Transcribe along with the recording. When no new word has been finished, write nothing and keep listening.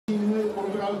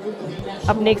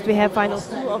Up next we have final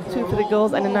 2 of 2 for the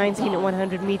girls and 19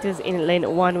 100 meters. In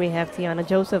lane 1 we have Tiana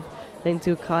Joseph, lane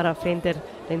 2 Cara Venter,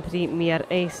 lane 3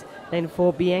 MURRAY, lane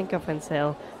 4 Bianca VAN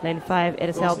ZYL, lane 5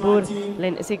 Erasel BOER,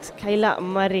 lane 6 Kayla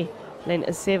MURRAY,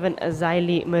 lane 7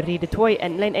 Zylia-Marie DU TOIT,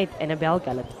 and lane 8 Annabelle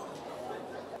Gallant.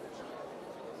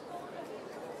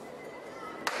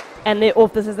 And they're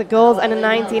off. This is the girls and a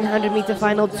 1900 meter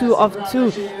final, 2 of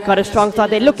 2. Got a strong start.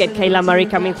 They look at Kayla MURRAY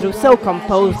coming through, so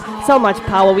composed, so much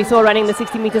power. We saw running the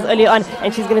 60 meters earlier on,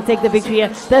 and she's going to take the victory here.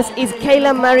 This is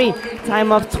Kayla MURRAY,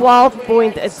 time of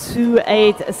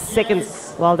 12.28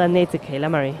 seconds. Well done there to Kayla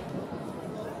MURRAY.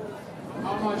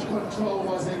 How much control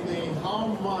was in there? How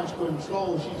much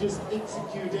control? She just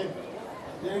executed.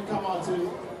 Didn't come out to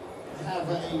have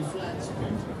a flat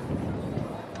sprint.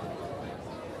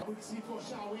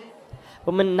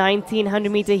 Women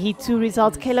 1900 meter heat 2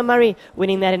 results. Kayla MURRAY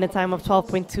winning that in a time of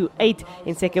 12.28.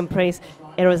 In second place,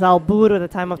 Erasel BOER with a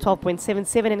time of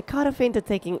 12.77, and Cara VENTER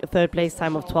taking third place,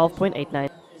 time of 12.89.